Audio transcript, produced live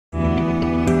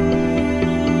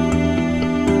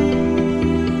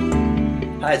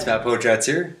Hi, it's Matt Potratz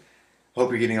here. Hope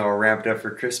you're getting all ramped up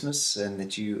for Christmas and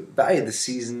that you value the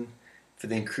season for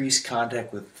the increased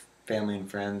contact with family and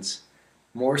friends,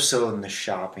 more so than the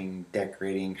shopping,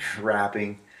 decorating,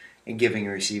 wrapping, and giving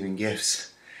and receiving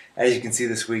gifts. As you can see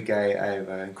this week, I've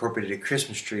incorporated a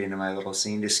Christmas tree into my little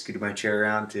scene, just scooted my chair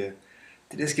around to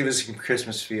just give us some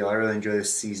Christmas feel. I really enjoy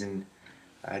this season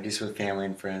just with family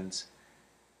and friends.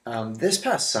 This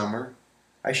past summer,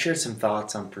 I shared some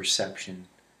thoughts on perception,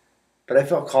 but I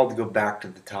felt called to go back to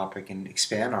the topic and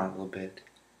expand on it a little bit.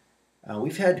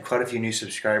 We've had quite a few new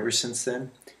subscribers since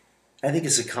then. I think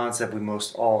it's a concept we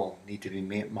most all need to be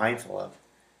mindful of.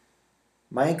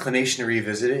 My inclination to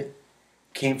revisit it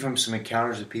came from some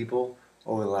encounters with people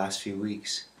over the last few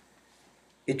weeks.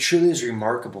 It truly is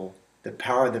remarkable the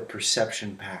power that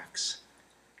perception packs.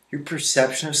 Your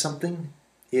perception of something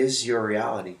is your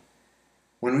reality.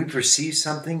 When we perceive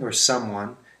something or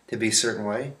someone to be a certain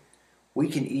way, we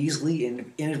can easily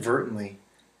and inadvertently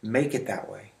make it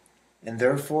that way, and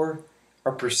therefore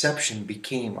our perception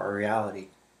became our reality.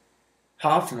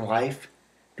 How often in life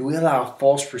do we allow a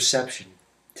false perception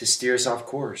to steer us off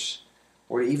course,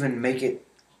 or to even make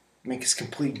us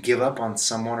completely give up on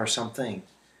someone or something?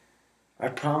 I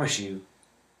promise you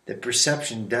that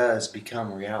perception does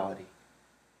become reality,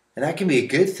 and that can be a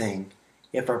good thing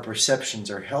if our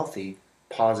perceptions are healthy,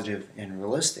 positive, and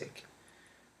realistic.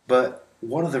 But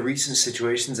one of the recent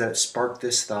situations that sparked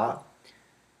this thought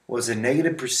was a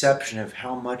negative perception of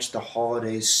how much the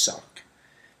holidays suck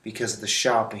because of the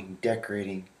shopping,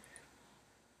 decorating,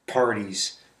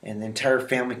 parties, and the entire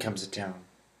family comes to town.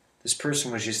 This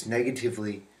person was just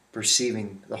negatively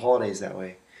perceiving the holidays that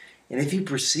way. And if you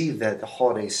perceive that the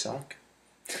holidays suck,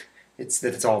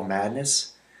 it's all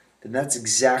madness, then that's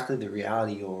exactly the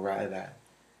reality you'll arrive at.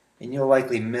 And you'll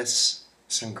likely miss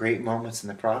some great moments in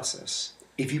the process.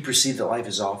 If you perceive that life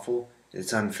is awful, that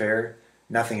it's unfair,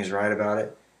 nothing is right about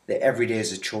it, that every day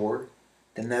is a chore,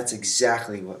 then that's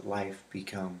exactly what life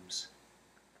becomes.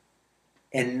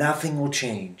 And nothing will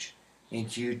change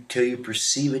until you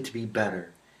perceive it to be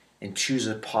better and choose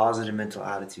a positive mental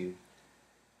attitude.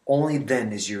 Only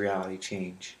then does your reality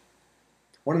change.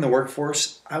 When in the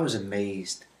workforce, I was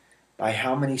amazed by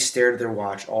how many stared at their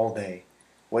watch all day,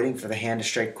 waiting for the hand to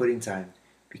strike quitting time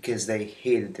because they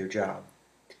hated their job.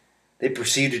 They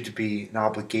perceived it to be an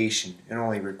obligation and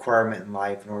only a requirement in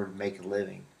life in order to make a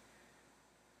living.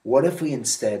 What if we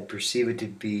instead perceive it to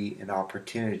be an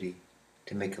opportunity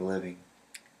to make a living?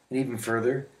 And even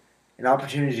further, an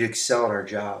opportunity to excel at our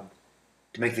job,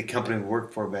 to make the company we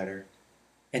work for better,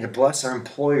 and to bless our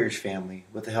employer's family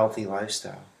with a healthy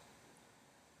lifestyle.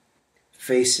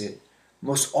 Face it,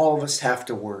 most all of us have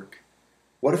to work.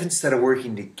 What if instead of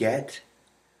working to get,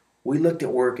 we looked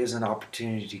at work as an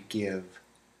opportunity to give?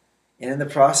 And in the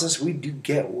process, we do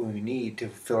get what we need to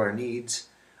fulfill our needs,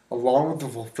 along with the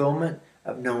fulfillment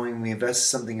of knowing we invested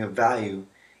something of value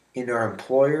into our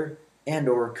employer and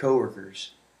or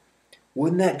coworkers.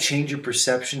 Wouldn't that change your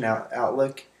perception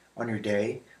outlook on your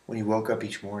day when you woke up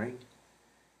each morning?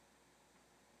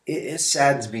 It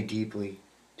saddens me deeply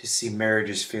to see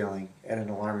marriages failing at an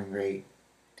alarming rate.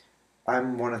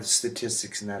 I'm one of the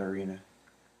statistics in that arena.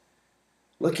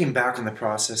 Looking back on the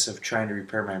process of trying to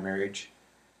repair my marriage,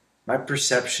 my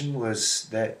perception was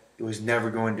that it was never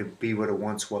going to be what it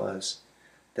once was,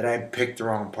 that I had picked the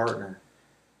wrong partner,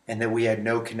 and that we had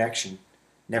no connection,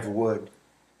 never would,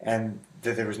 and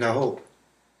that there was no hope.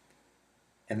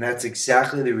 And that's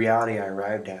exactly the reality I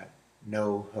arrived at,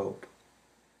 no hope.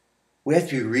 We have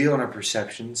to be real in our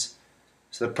perceptions,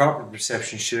 so the proper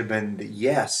perception should have been that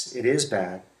yes, it is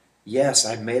bad, yes,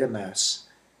 I've made a mess,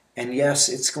 and yes,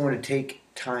 it's going to take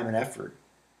time and effort.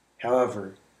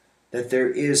 However, that there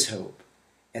is hope,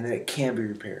 and that it can be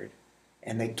repaired,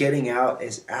 and that getting out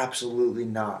is absolutely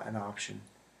not an option.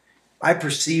 I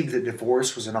perceived that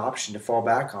divorce was an option to fall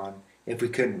back on if we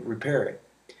couldn't repair it,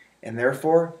 and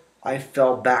therefore I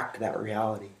fell back to that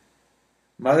reality.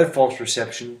 My other false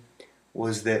perception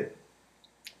was that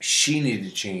she needed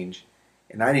to change,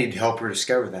 and I needed to help her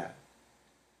discover that.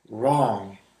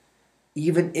 Wrong.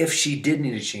 Even if she did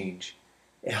need to change,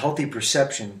 a healthy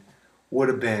perception would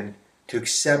have been to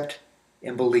accept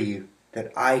and believe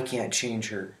that I can't change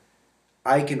her.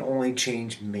 I can only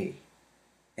change me.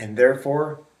 And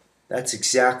therefore, that's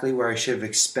exactly where I should have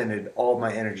expended all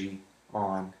my energy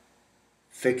on,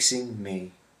 fixing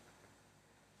me.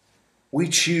 We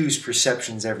choose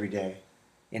perceptions every day,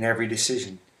 in every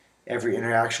decision, every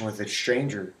interaction with a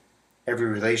stranger, every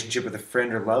relationship with a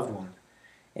friend or loved one,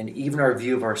 and even our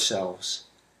view of ourselves.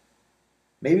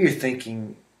 Maybe you're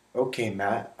thinking, okay,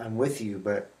 Matt, I'm with you,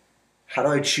 but how do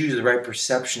I choose the right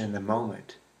perception in the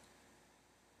moment?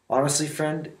 Honestly,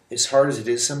 friend, as hard as it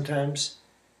is sometimes,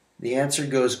 the answer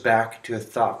goes back to a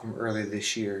thought from earlier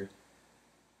this year.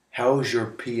 How's your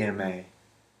PMA?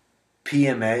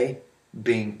 PMA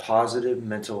being positive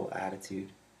mental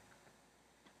attitude.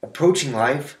 Approaching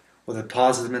life with a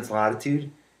positive mental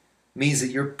attitude means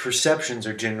that your perceptions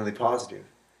are generally positive.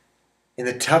 In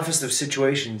the toughest of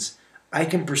situations, I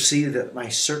can perceive that my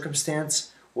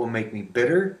circumstance will make me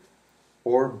bitter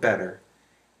or better,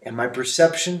 and my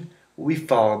perception will be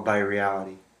followed by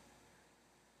reality.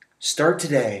 Start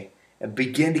today and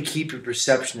begin to keep your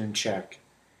perception in check.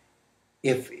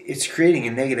 If it's creating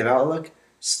a negative outlook,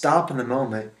 stop in the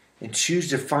moment and choose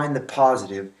to find the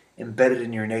positive embedded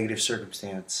in your negative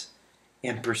circumstance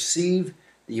and perceive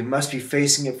that you must be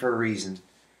facing it for a reason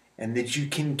and that you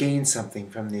can gain something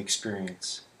from the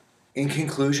experience. In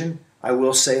conclusion, I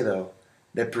will say though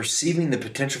that perceiving the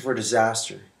potential for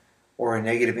disaster or a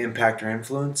negative impact or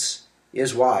influence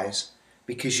is wise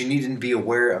because you need to be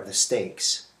aware of the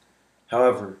stakes.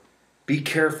 However, be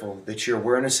careful that your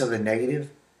awareness of the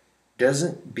negative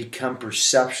doesn't become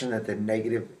perception that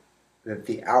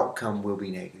the outcome will be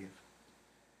negative.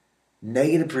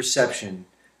 Negative perception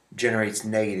generates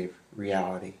negative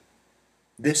reality.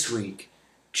 This week,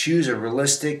 choose a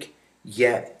realistic,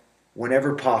 yet,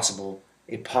 whenever possible,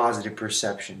 a positive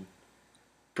perception.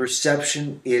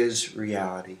 Perception is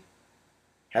reality.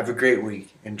 Have a great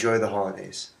week. Enjoy the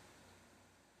holidays.